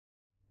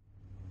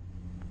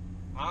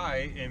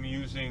I am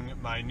using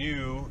my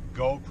new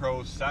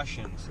GoPro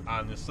Sessions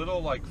on this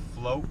little like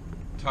float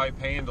type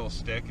handle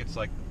stick. It's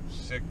like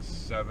 6,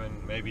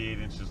 7, maybe 8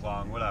 inches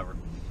long, whatever.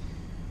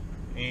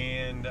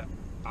 And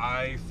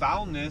I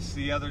found this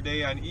the other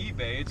day on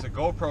eBay. It's a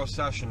GoPro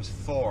Sessions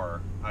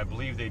 4. I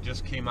believe they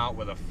just came out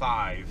with a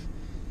 5.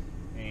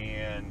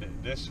 And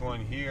this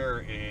one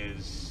here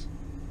is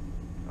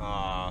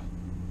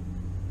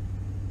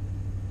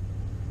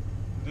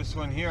this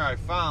one here I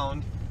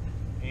found,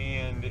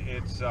 and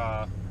it's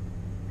I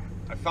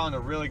found a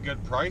really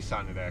good price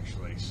on it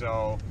actually.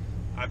 So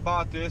I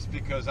bought this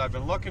because I've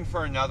been looking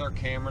for another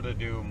camera to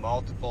do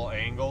multiple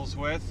angles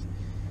with,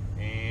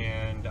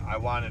 and I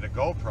wanted a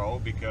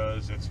GoPro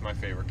because it's my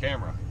favorite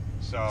camera.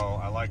 So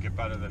I like it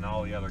better than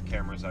all the other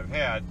cameras I've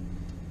had.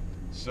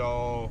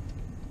 So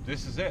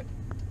this is it.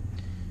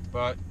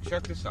 But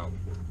check this out.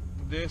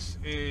 This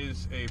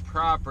is a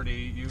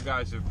property you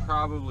guys have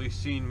probably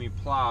seen me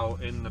plow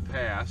in the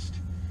past,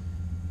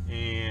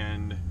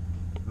 and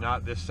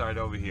not this side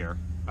over here.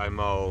 I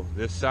mow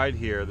this side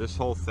here, this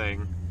whole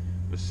thing,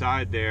 the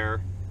side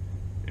there,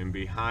 and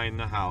behind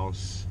the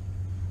house.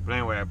 But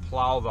anyway, I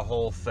plow the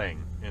whole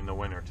thing in the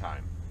winter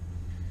time.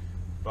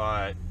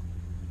 But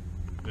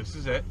this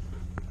is it,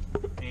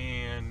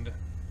 and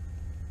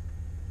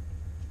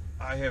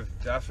I have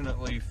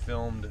definitely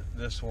filmed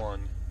this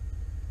one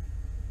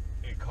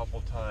a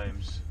couple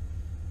times.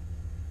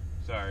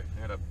 Sorry,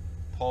 I had to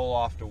pull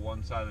off to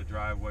one side of the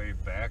driveway,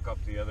 back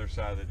up the other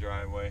side of the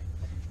driveway.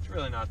 It's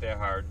really not that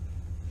hard,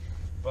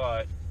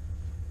 but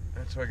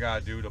that's what I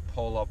gotta do to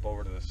pull up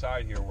over to the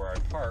side here where I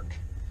park,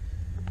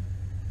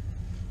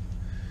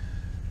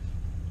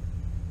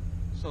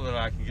 so that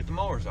I can get the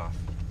mowers off.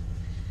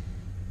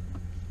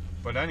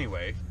 But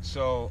anyway,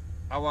 so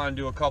I want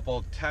to do a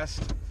couple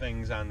test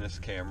things on this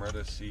camera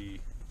to see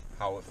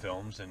how it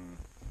films and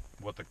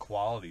what the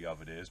quality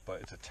of it is.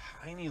 But it's a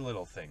tiny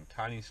little thing,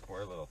 tiny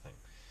square little thing.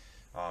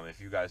 If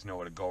you guys know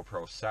what a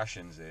GoPro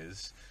Sessions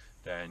is,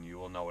 then you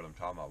will know what I'm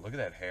talking about. Look at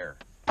that hair.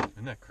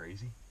 Isn't that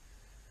crazy?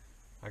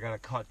 I got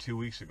it cut 2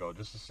 weeks ago,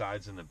 just the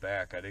sides and the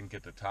back. I didn't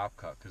get the top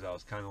cut because I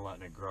was kind of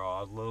letting it grow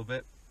out a little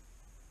bit.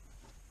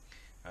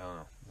 I don't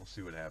know. We'll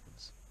see what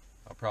happens.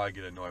 I'll probably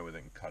get annoyed with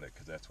it and cut it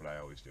because that's what I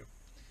always do.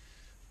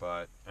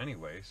 But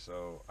anyway,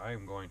 so I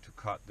am going to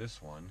cut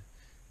this one,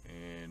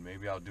 and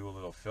maybe I'll do a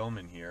little film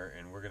in here,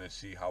 and we're going to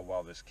see how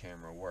well this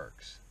camera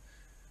works.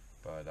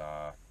 But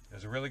it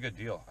was a really good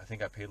deal. I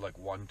think I paid like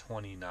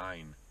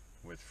 $129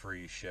 with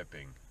free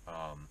shipping.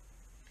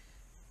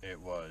 It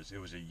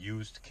was a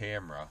used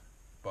camera,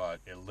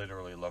 but it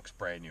literally looks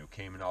brand new.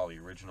 Came in all the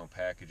original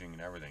packaging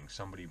and everything.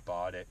 Somebody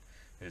bought it.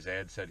 His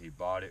ad said he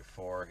bought it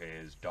for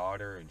his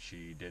daughter and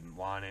she didn't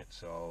want it,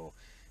 so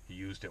he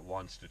used it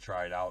once to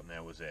try it out, and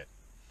that was it.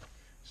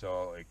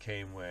 So it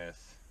came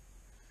with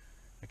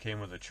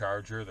a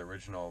charger, the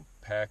original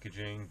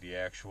packaging, the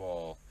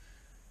actual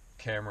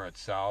camera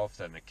itself,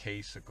 then the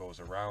case that goes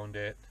around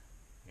it,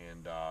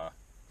 and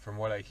from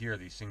what I hear,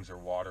 these things are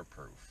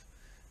waterproof.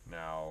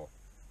 Now,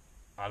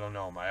 I don't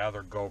know, my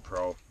other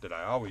GoPro that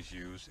I always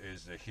use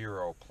is the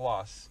Hero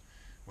Plus,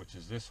 which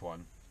is this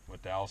one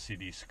with the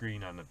LCD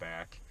screen on the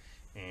back,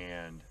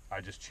 and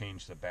I just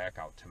changed the back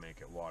out to make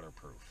it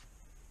waterproof.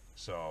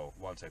 So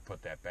once I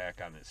put that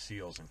back on, it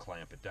seals and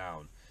clamp it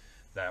down.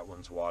 That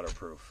one's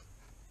waterproof.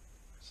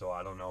 So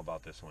I don't know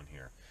about this one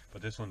here,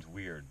 but this one's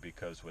weird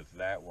because with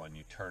that one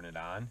you turn it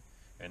on,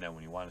 and then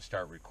when you want to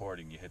start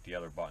recording you hit the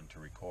other button to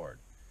record.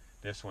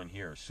 This one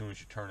here, as soon as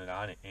you turn it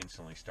on, it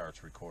instantly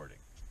starts recording,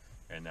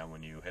 and then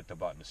when you hit the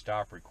button to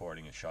stop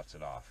recording, it shuts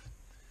it off.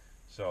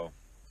 So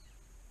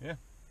yeah,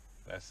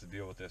 that's the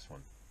deal with this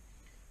one.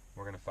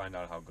 We're going to find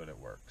out how good it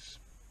works.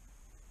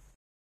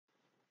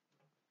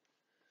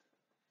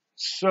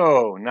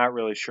 So, not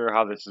really sure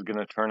how this is going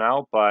to turn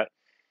out, but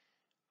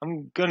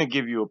I'm going to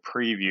give you a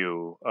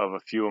preview of a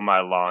few of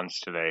my lawns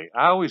today.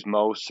 I always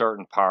mow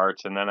certain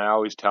parts, and then I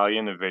always tell you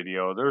in the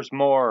video, there's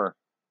more.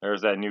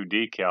 There's that new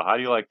decal. How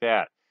do you like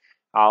that?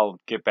 I'll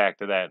get back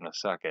to that in a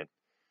second.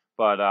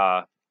 But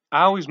I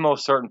always mow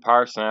certain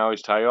parts, and I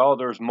always tell you, oh,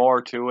 there's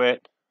more to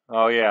it.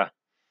 Oh, yeah.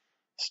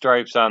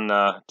 Stripes on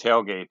the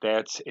tailgate.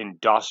 That's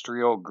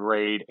industrial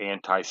grade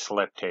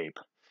anti-slip tape.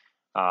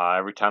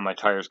 Every time my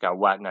tires got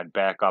wet and I'd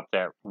back up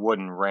that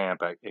wooden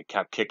ramp, it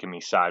kept kicking me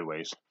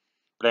sideways.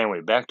 But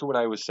anyway, back to what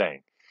I was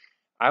saying.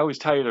 I always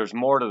tell you there's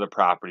more to the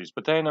properties,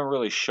 but they never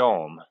really show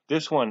them.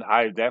 This one,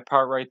 that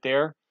part right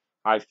there,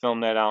 I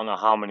filmed that I don't know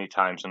how many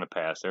times in the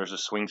past. There's a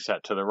swing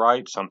set to the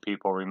right. Some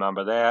people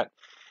remember that.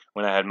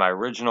 When I had my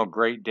original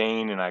Great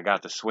Dane and I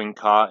got the swing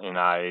cut and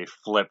I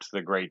flipped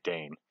the Great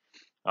Dane.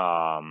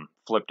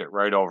 Flipped it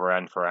right over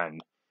end for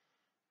end.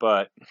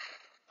 But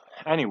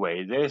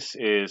anyway, this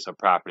is a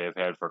property I've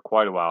had for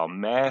quite a while.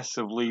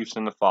 Massive leaves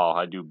in the fall.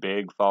 I do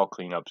big fall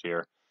cleanups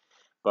here.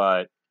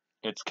 But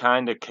it's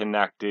kind of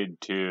connected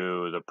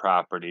to the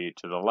property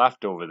to the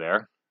left over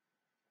there.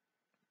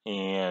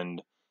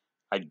 And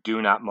I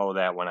do not mow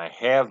that one. I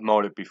have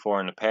mowed it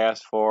before in the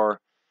past for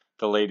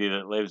the lady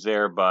that lives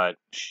there, but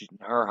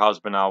her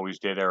husband always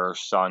did it, or her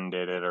son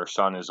did it. Her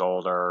son is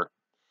older.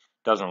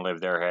 doesn't live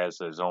there, has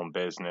his own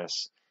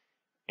business,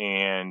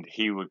 and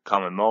he would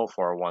come and mow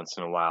for her once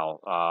in a while.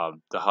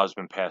 The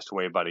husband passed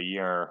away about a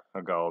year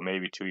ago,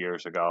 maybe 2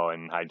 years ago,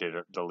 and I did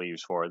the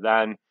leaves for her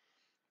then,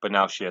 but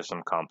now she has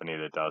some company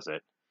that does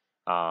it.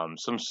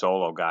 Some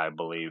solo guy, I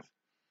believe.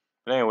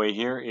 But anyway,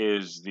 here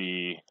is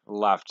the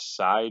left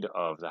side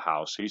of the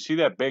house. So you see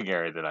that big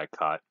area that I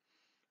cut,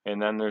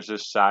 and then there's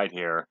this side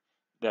here.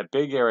 That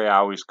big area, I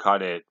always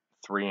cut it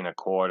 3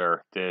 1/4.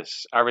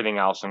 Everything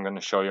else I'm going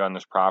to show you on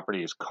this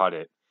property is cut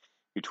it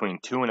between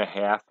 2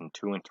 1/2 and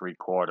 2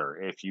 3/4.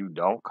 If you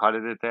don't cut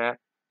it at that,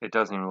 it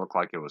doesn't even look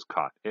like it was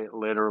cut. It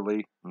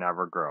literally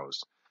never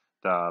grows.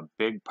 The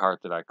big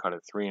part that I cut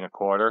at 3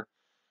 1/4,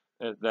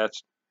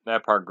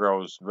 that part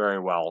grows very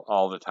well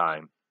all the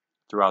time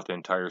throughout the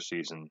entire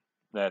season.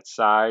 That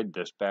side,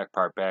 this back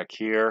part back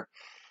here,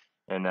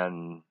 and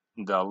then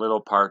the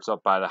little parts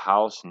up by the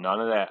house,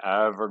 none of that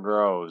ever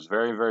grows.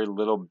 Very, very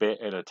little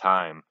bit at a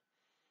time.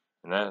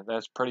 And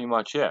that's pretty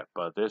much it.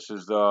 But this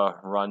is the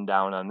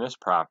rundown on this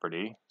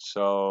property.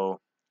 So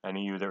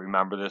any of you that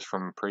remember this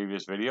from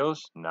previous videos,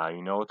 now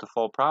you know what the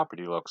full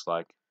property looks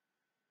like.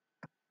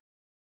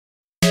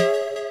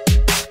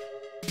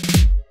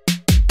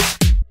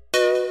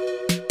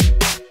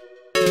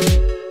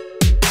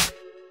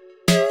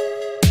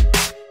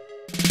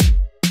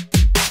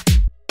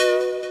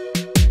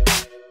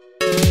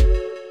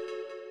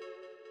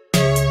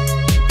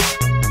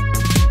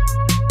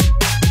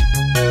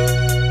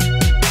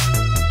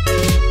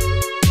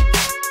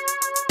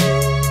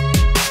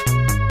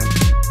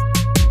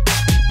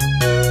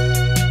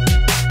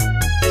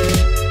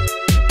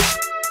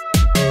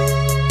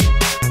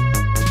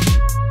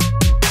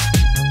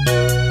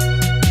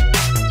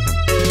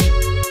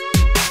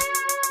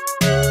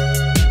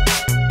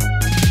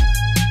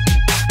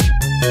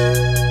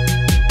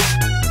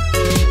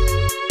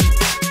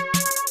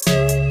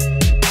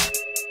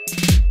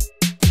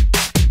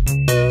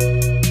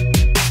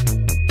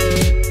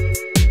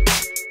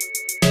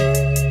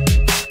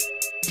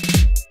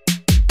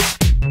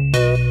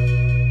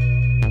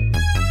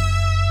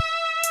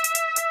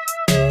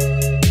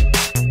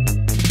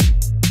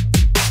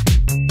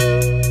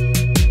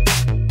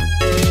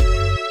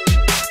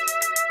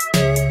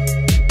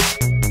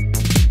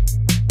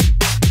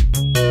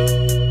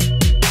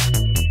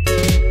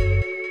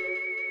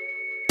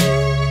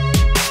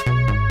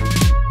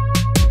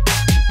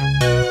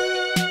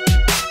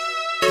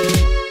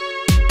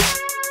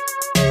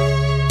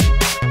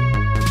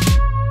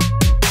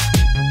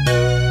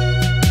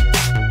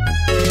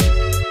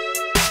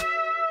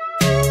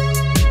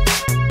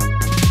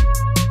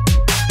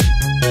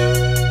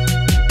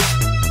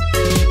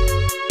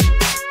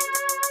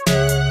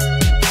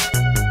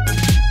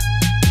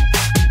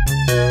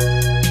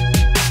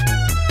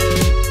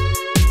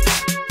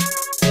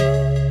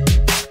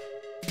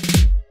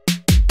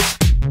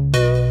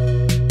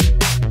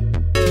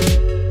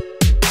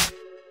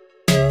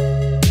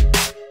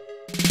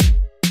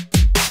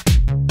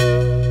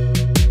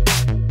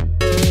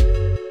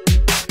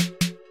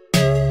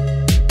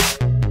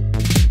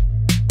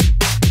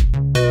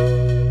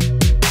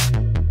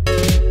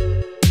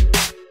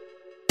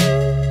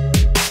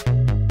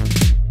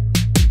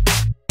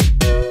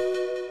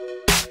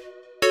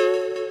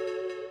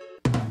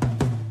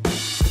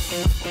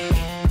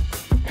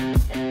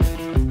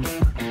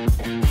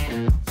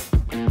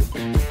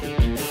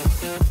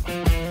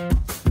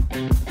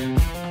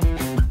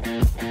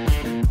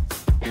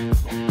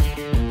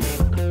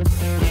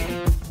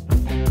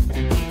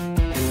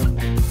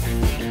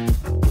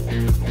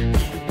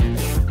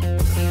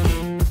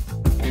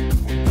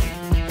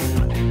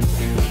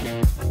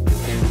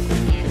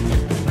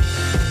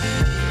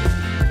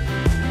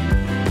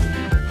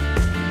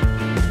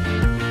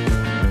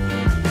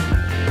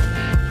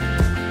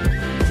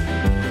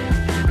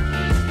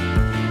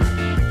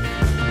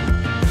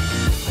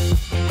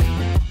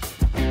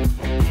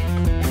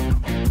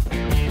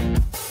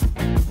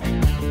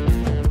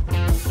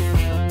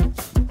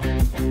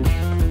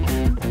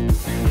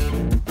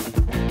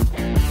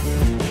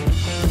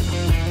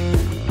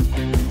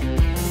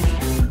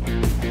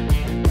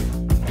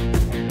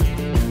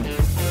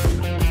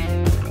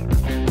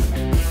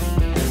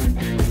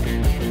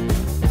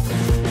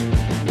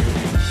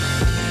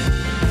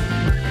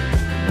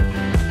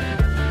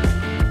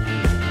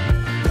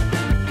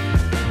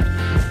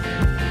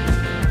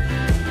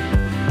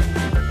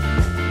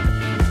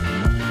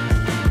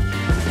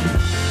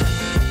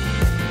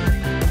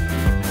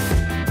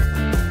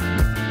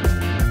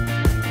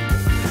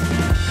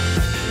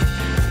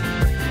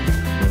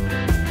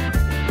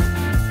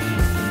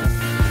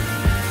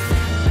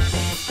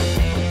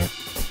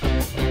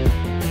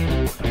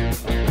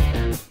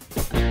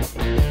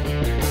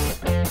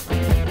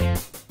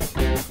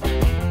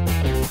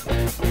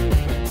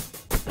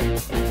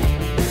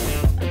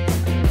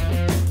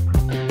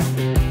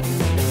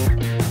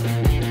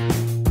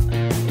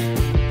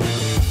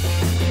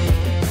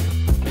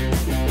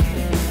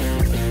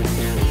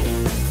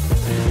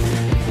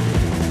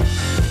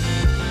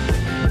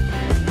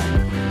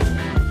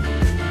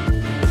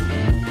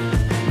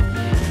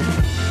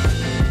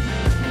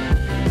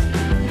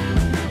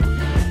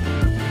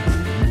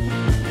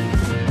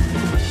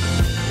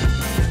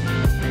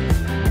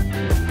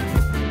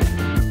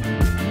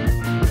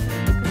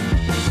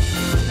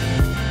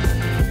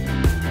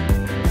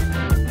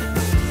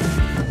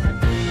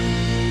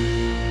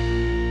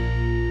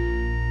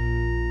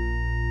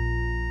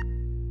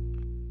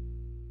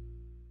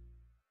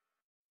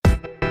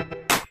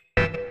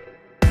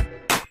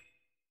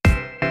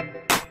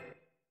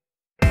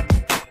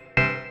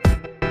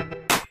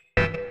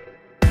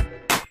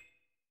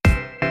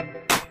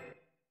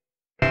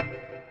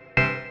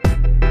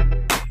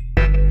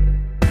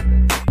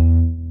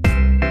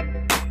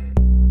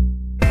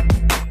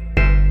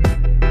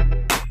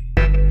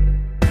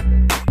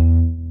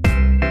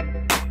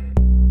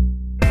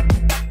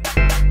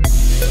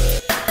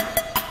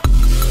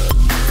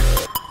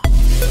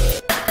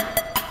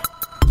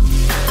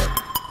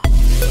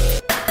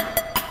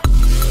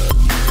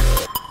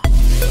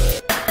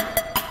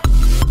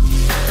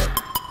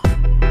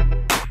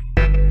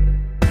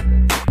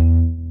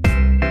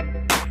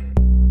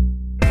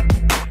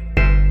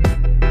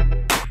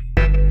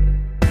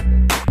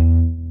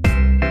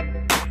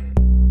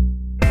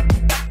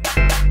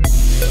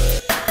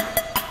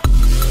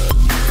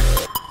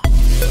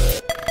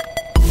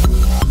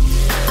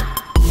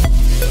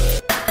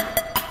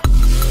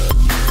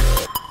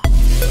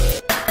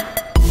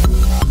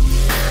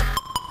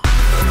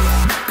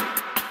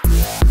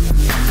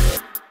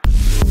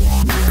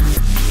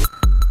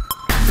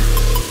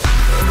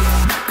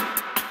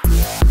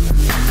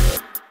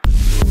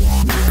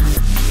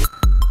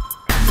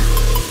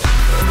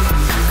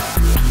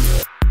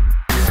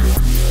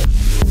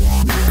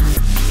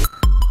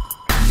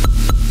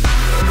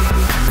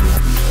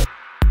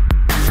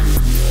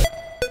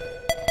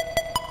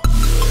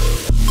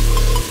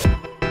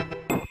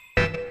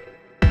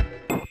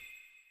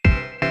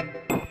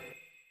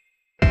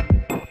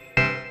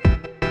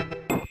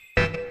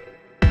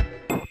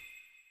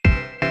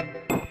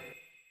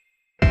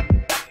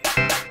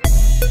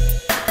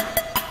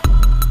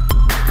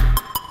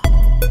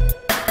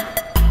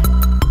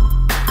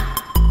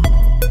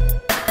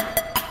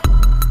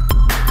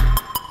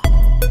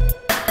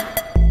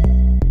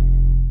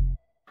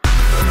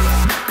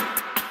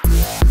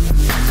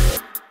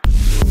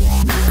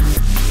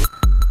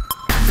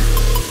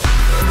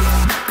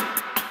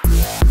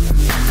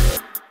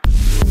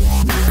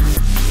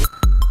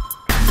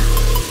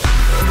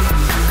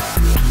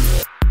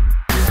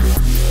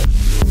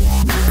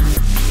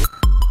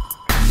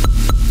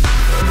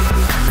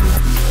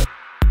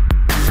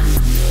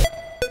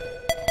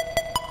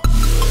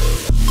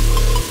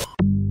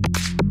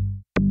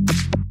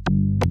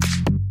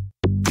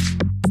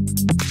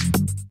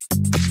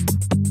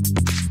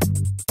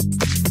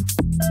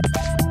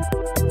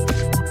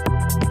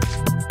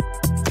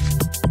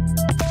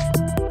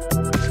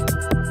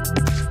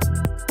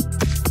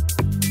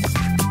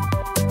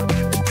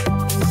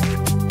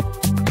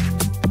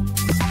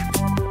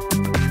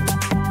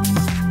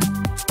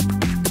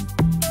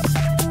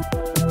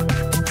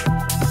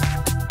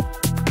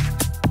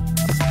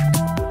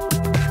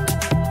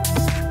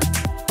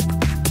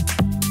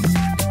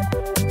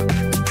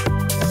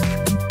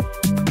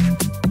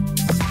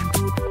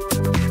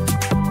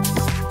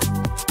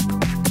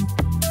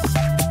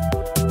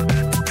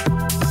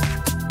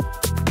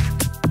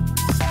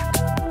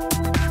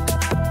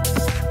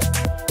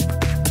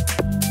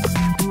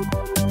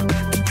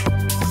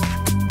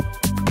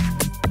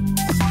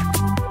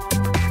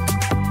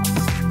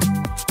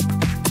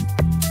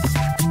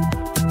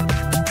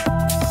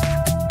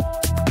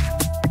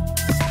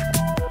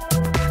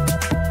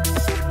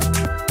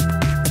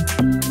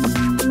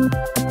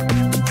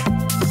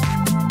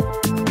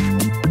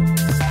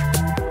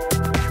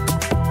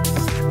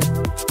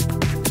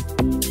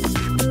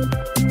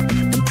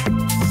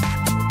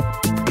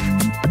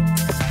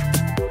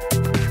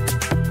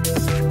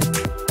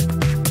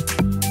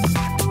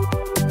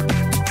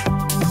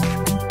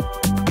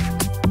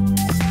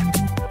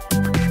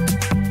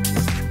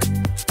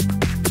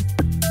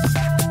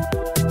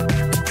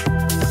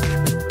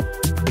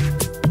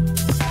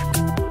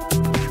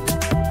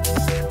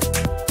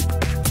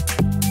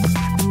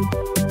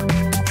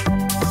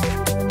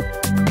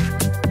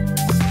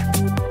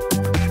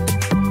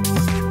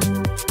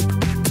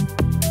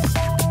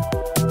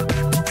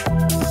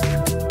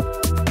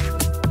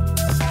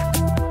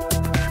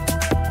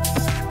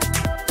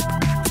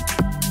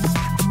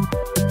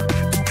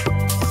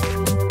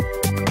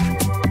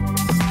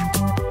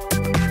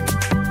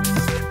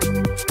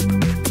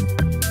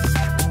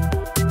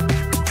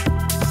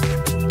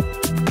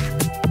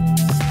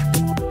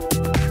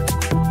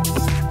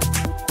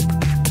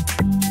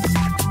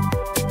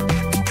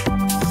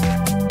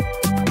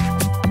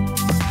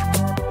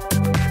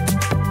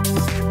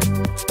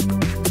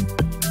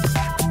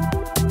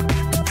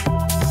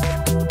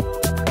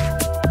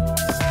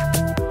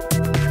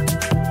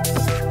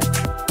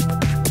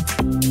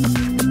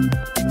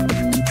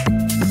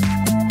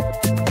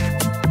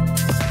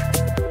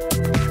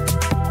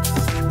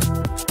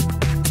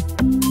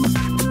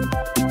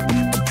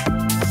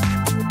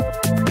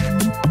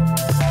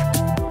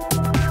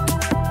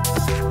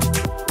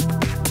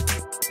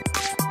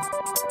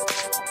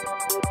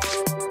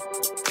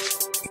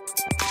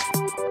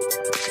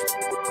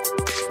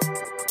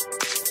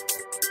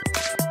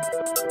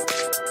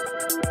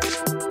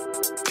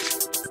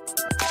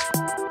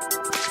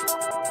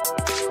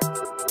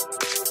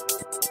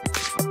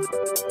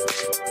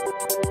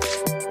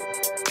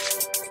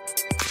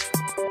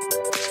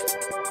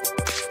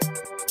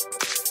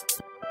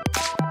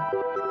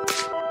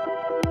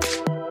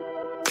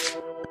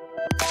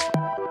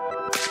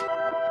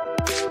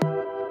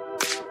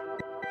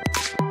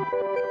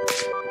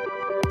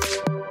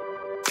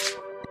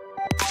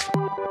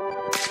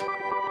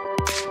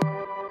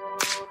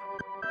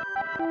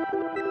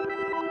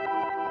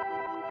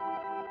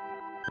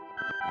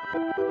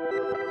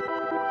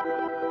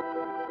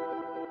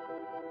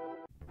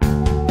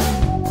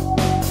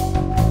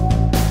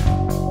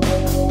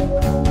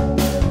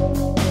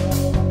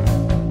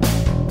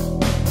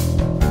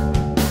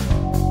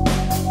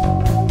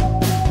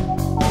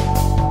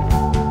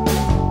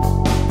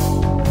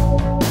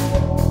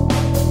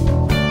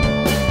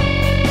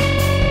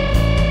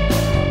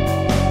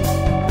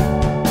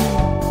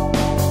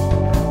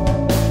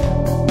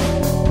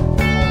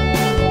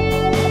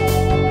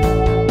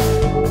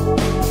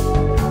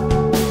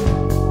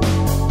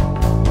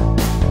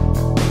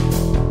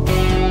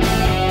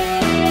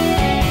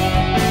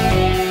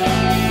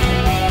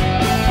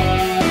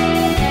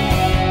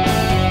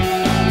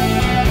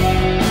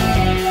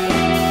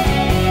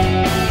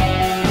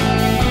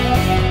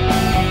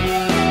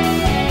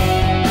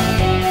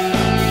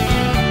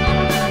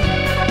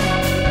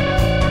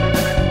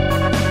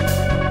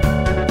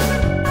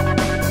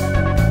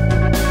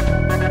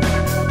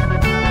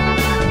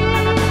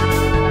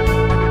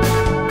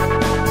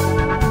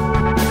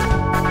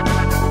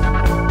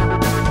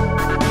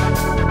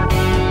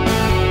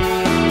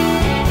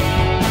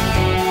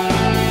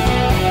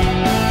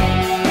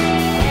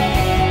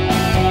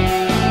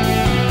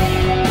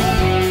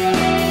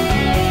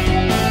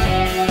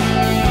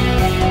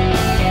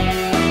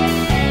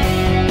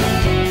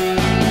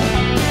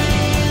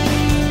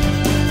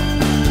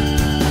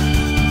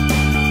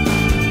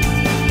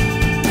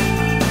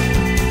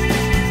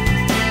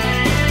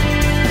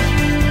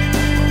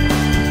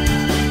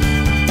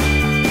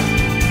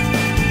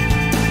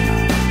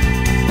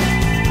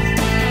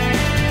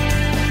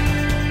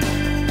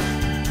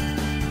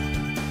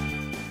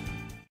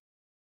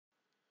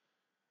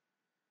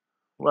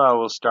 Well,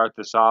 we'll start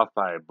this off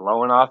by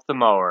blowing off the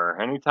mower.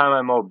 Anytime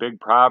I mow big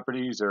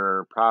properties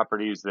or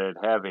properties that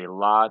have a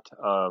lot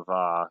of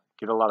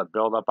get a lot of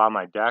buildup on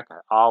my deck, I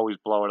always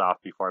blow it off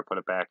before I put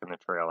it back in the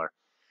trailer.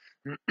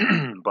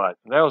 But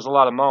that was a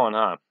lot of mowing,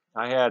 huh?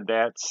 I had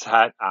that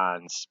set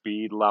on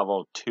speed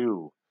level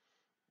 2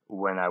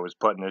 when I was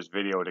putting this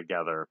video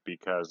together,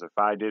 because if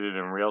I did it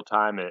in real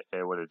time, it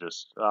would have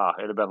just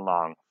it'd have been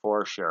long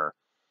for sure.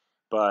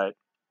 But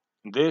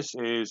this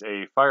is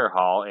a fire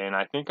hall, and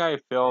I think I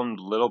filmed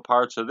little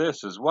parts of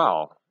this as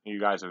well. You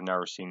guys have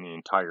never seen the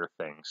entire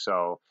thing,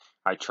 so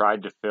I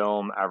tried to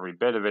film every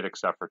bit of it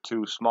except for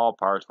 2 small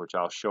parts, which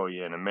I'll show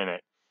you in a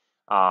minute.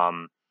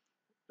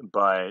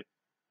 But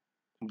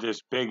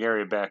this big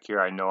area back here,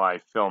 I know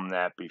I filmed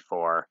that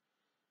before.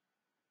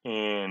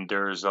 And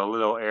there's a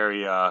little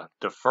area,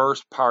 the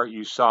first part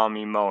you saw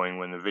me mowing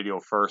when the video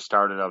first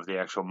started of the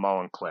actual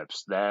mowing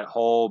clips, that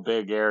whole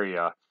big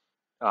area,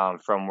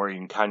 from where you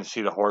can kind of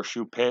see the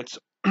horseshoe pits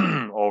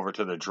over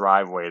to the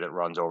driveway that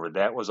runs over.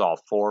 That was all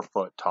 4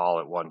 foot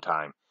tall at one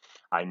time.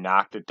 I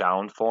knocked it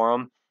down for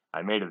them.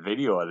 I made a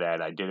video of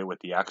that. I did it with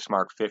the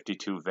Exmark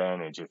 52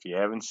 Vantage. If you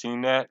haven't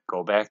seen that,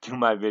 go back to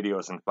my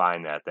videos and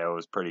find that. That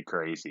was pretty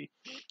crazy.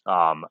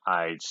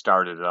 I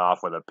started it off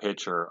with a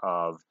picture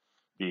of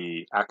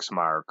the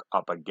Exmark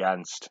up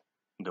against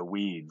the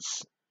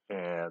weeds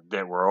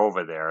that were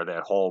over there,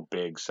 that whole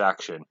big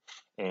section,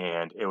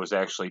 and it was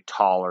actually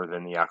taller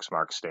than the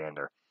Exmark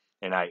stander,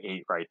 and I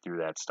ate right through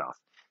that stuff.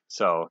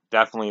 So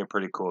definitely a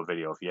pretty cool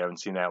video. If you haven't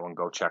seen that one,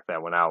 go check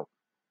that one out.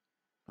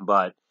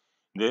 But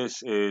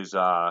this is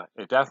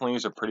it definitely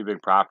is a pretty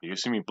big property. You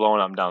see me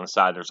blowing up and down the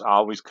side. There's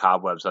always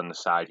cobwebs on the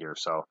side here,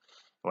 so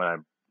when I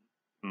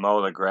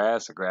mow the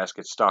grass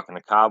gets stuck in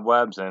the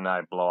cobwebs, and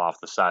I blow off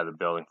the side of the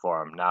building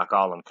for them, knock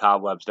all them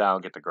cobwebs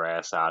down, get the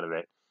grass out of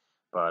it.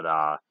 But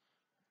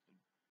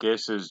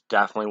this is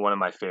definitely one of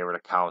my favorite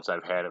accounts.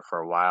 I've had it for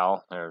a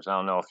while. I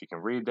don't know if you can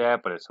read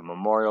that, but it's a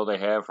memorial they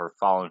have for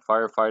fallen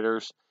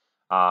firefighters.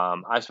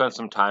 I spent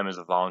some time as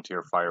a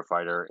volunteer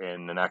firefighter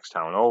in the next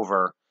town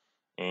over,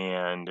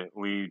 and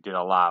we did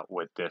a lot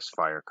with this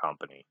fire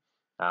company.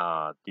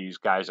 These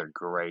guys are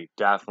great.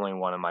 Definitely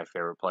one of my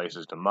favorite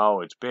places to mow.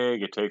 It's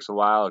big. It takes a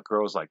while. It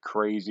grows like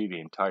crazy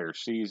the entire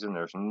season.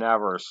 There's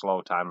never a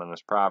slow time on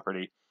this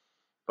property,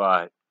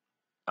 but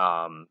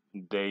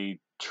they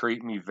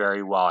treat me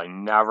very well. I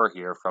never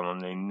hear from them.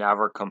 They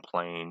never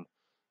complain.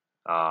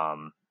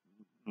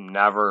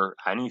 Never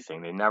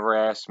anything. They never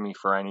ask me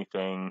for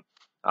anything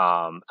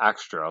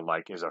extra,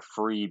 like as a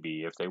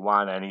freebie. If they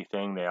want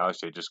anything, they always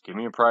say, just give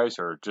me a price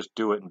or just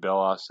do it and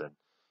bill us. And,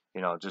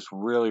 just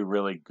really,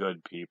 really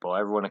good people.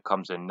 Everyone that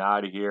comes in and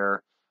out of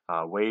here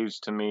waves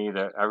to me.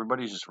 That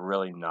everybody's just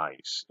really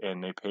nice,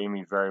 and they pay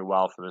me very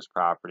well for this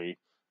property.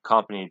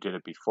 Company did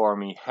it before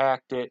me,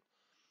 hacked it,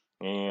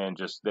 and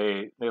just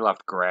they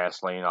left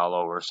grass laying all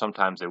over.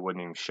 Sometimes they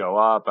wouldn't even show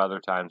up. Other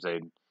times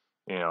they'd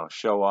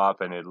show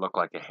up and it looked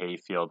like a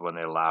hayfield when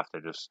they left. They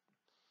just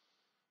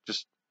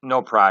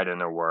no pride in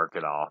their work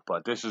at all.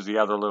 But this is the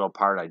other little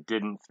part I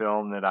didn't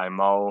film that I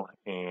mow,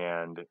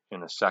 and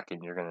in a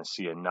second you're going to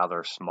see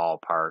another small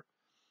part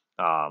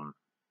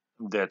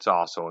that's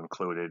also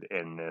included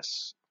in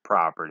this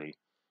property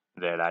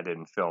that I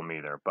didn't film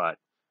either, but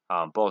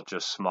both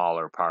just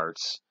smaller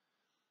parts.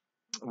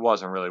 it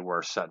wasn't really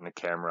worth setting the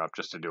camera up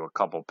just to do a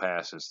couple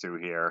passes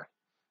through here.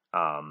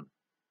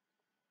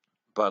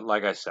 But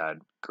like I said,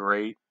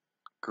 great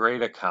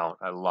account.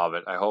 I love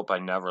it. I hope I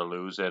never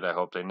lose it. I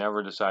hope they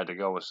never decide to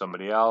go with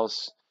somebody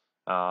else.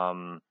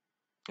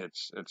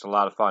 It's a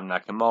lot of fun. And I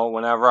can mow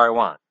whenever I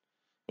want.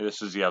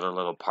 This is the other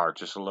little part,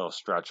 just a little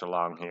stretch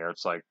along here.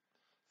 It's like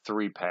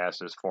 3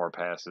 passes, 4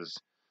 passes.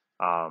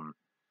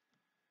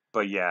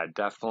 But yeah,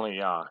 definitely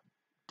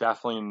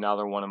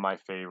another one of my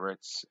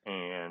favorites,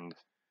 and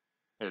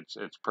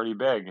it's pretty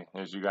big,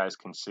 as you guys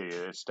can see.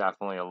 It's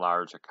definitely a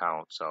large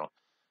account, so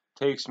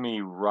takes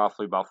me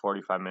roughly about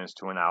 45 minutes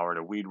to an hour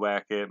to weed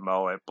whack it,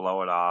 mow it,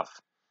 blow it off,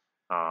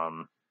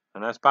 and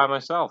that's by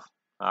myself,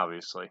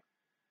 obviously.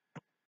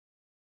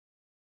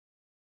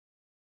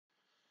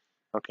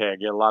 Okay, I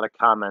get a lot of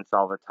comments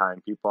all the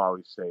time. People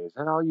always say, "Is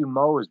that all you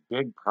mow is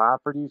big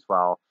properties?"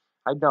 Well,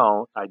 I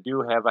don't. I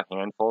do have a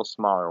handful of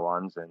smaller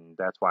ones, and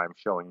that's why I'm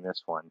showing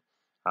this one.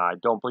 I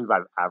don't believe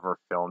I've ever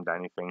filmed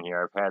anything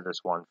here. I've had this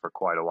one for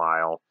quite a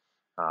while.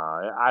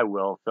 I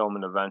will film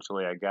it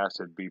eventually, I guess.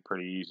 It'd be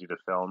pretty easy to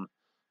film.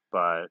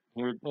 But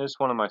here is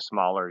one of my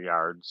smaller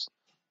yards,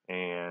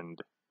 and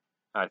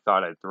I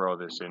thought I'd throw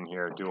this in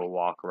here, do a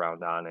walk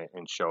around on it,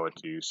 and show it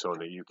to you so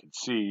that you can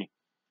see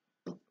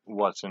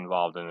what's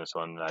involved in this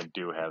one. I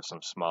do have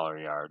some smaller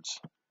yards.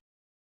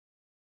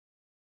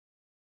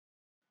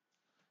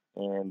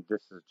 And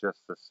this is just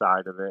the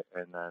side of it,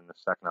 and then the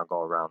second I'll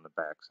go around the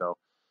back. So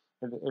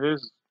it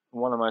is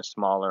one of my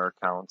smaller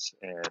accounts,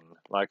 and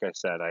like I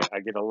said,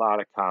 I get a lot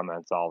of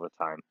comments all the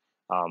time.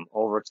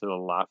 Over to the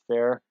left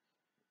there,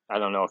 I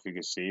don't know if you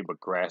can see, but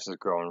grass is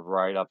growing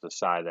right up the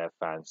side of that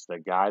fence. The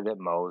guy that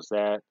mows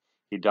that,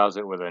 he does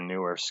it with a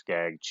newer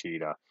Scag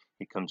Cheetah.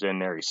 He comes in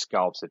there, he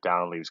scalps it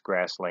down, leaves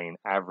grass laying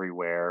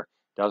everywhere,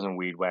 doesn't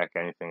weed whack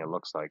anything. It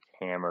looks like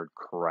hammered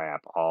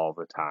crap all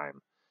the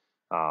time.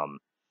 Um,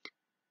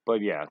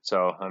 but yeah,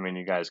 so I mean,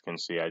 you guys can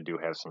see I do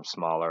have some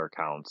smaller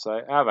accounts.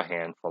 I have a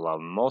handful of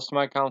them. Most of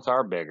my accounts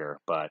are bigger,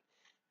 but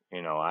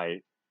you know,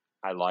 I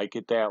like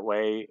it that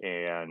way,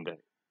 and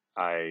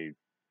I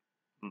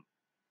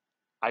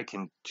I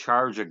can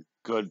charge a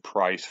good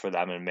price for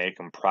them and make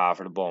them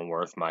profitable and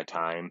worth my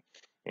time,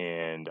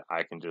 and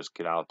I can just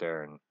get out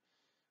there and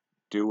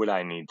do what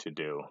I need to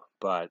do.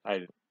 But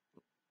I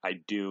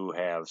do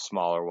have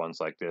smaller ones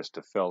like this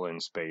to fill in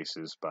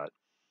spaces,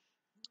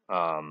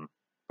 um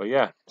but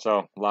yeah, so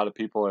a lot of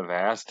people have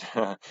asked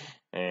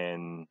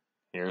and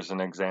here's an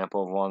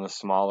example of one of the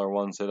smaller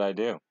ones that I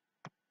do.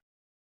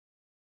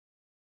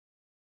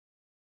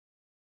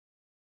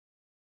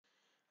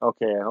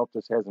 Okay, I hope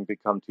this hasn't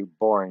become too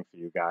boring for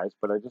you guys,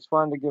 but I just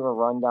wanted to give a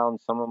rundown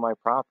of some of my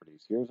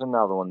properties. Here's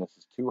another one. This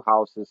is 2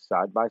 houses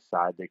side by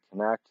side. They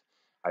connect.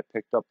 I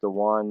picked up the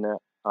one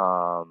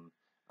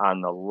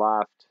on the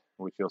left,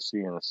 which you'll see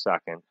in a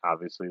second.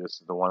 Obviously,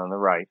 this is the one on the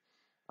right.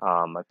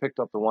 I picked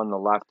up the one on the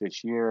left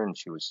this year, and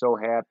she was so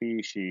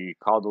happy. She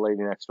called the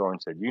lady next door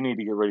and said, "You need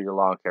to get rid of your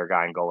lawn care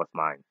guy and go with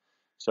mine."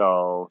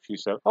 So she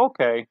said,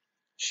 "Okay."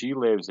 She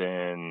lives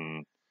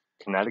in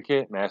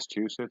Connecticut,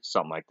 Massachusetts,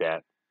 something like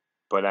that.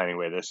 But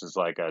anyway, this is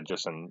like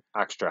just an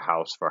extra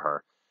house for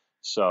her.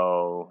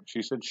 So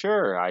she said,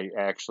 sure. I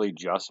actually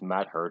just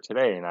met her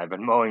today, and I've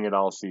been mowing it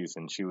all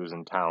season. She was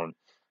in town.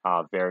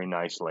 Very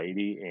nice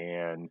lady.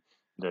 And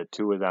the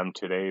two of them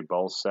today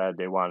both said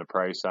they wanted a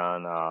price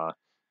on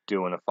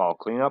doing a fall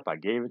cleanup. I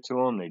gave it to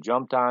them. They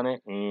jumped on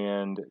it.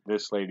 And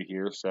this lady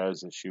here says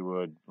that she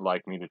would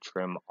like me to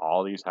trim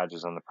all these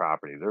hedges on the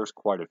property. There's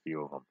quite a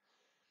few of them.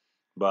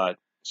 But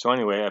so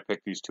anyway, I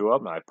picked these two up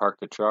and I parked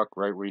the truck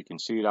right where you can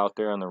see it out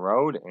there on the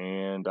road,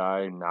 and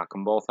I knock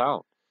them both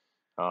out.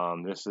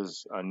 This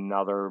is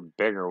another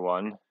bigger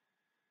one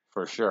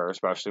for sure,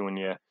 especially when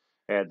you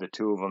add the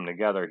two of them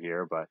together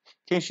here. But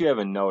in case you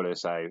haven't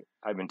noticed,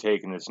 I've been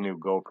taking this new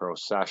GoPro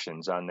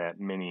Sessions on that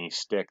mini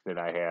stick that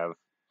I have,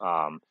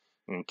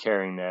 and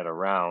carrying that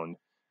around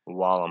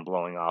while I'm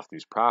blowing off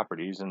these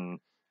properties. And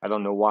I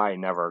don't know why it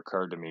never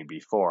occurred to me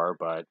before,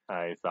 but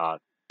I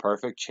thought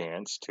perfect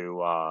chance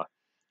to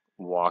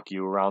walk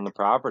you around the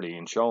property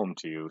and show them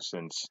to you,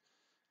 since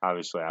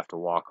obviously I have to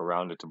walk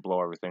around it to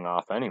blow everything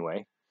off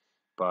anyway.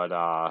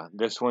 But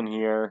this one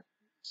here,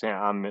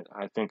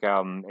 I think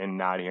I'm in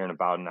and out of here in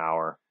about an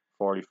hour,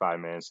 45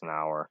 minutes, an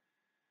hour.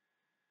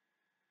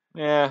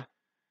 Yeah,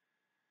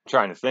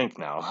 trying to think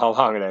now how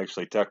long it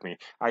actually took me.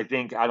 I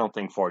don't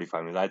think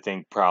 45 minutes. I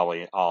think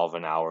probably all of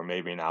an hour,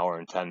 maybe an hour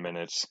and 10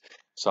 minutes,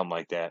 something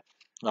like that.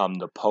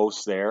 The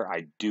posts there,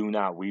 I do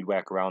not weed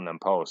whack around them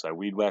posts. I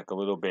weed whack a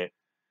little bit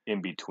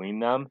in between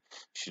them.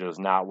 She does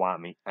not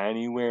want me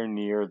anywhere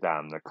near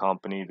them. The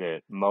company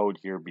that mowed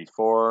here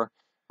before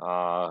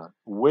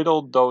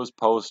whittled those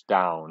posts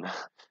down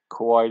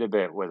quite a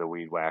bit with a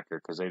weed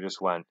whacker, because they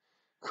just went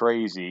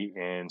crazy.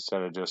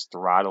 Instead of just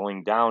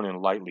throttling down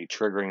and lightly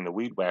triggering the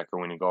weed whacker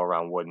when you go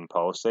around wooden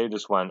posts, they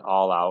just went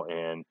all out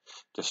and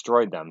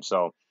destroyed them.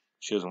 So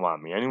she doesn't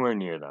want me anywhere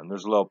near them.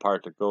 There's a little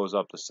part that goes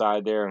up the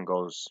side there and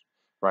goes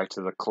right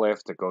to the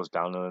cliff that goes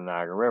down to the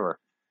Niagara River.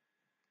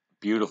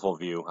 Beautiful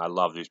view. I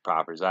love these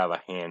properties. I have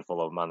a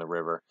handful of them on the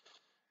river.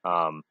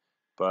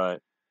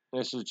 But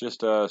this is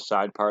just a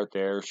side part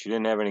there. She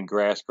didn't have any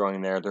grass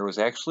growing there. There was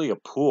actually a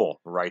pool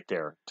right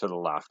there to the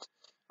left,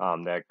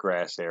 that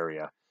grass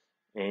area.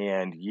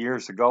 And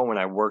years ago when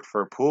I worked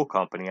for a pool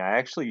company, I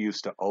actually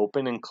used to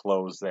open and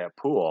close that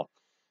pool.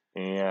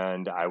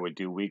 And I would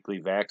do weekly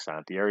vacs on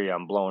it. The area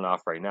I'm blowing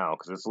off right now,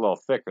 because it's a little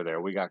thicker there.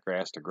 We got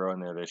grass to grow in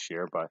there this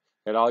year, but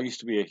it all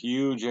used to be a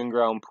huge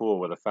in-ground pool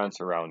with a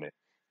fence around it.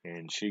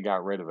 And she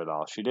got rid of it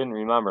all. She didn't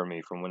remember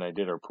me from when I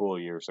did her pool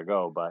years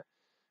ago,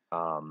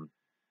 um,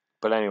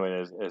 but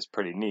anyway, it's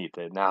pretty neat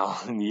that now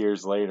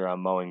years later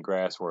I'm mowing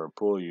grass where a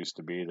pool used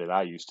to be that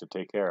I used to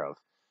take care of.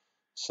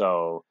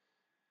 So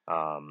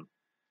um,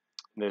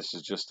 this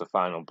is just the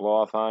final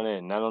blow off on it,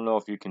 and I don't know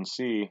if you can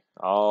see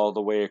all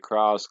the way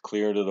across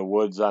clear to the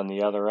woods on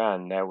the other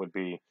end. That would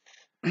be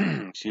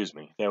excuse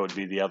me, that would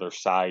be the other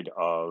side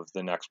of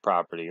the next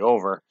property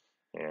over,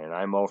 and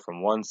I mow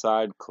from one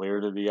side clear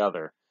to the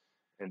other.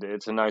 And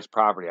it's a nice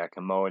property. I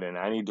can mow it in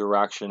any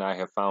direction I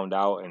have found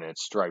out, and it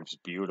stripes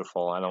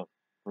beautiful. I don't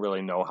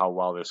really know how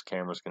well this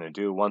camera is going to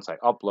do. Once I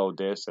upload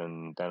this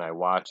and then I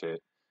watch it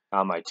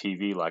on my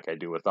TV like I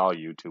do with all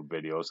YouTube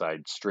videos, I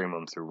stream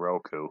them through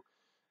Roku.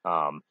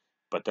 Um,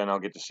 but then I'll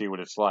get to see what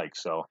it's like.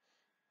 So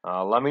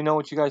let me know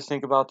what you guys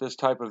think about this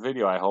type of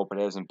video. I hope it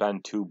hasn't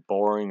been too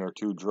boring or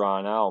too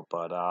drawn out,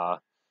 but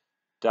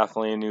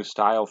definitely a new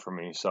style for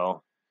me.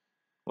 So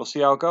we'll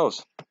see how it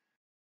goes.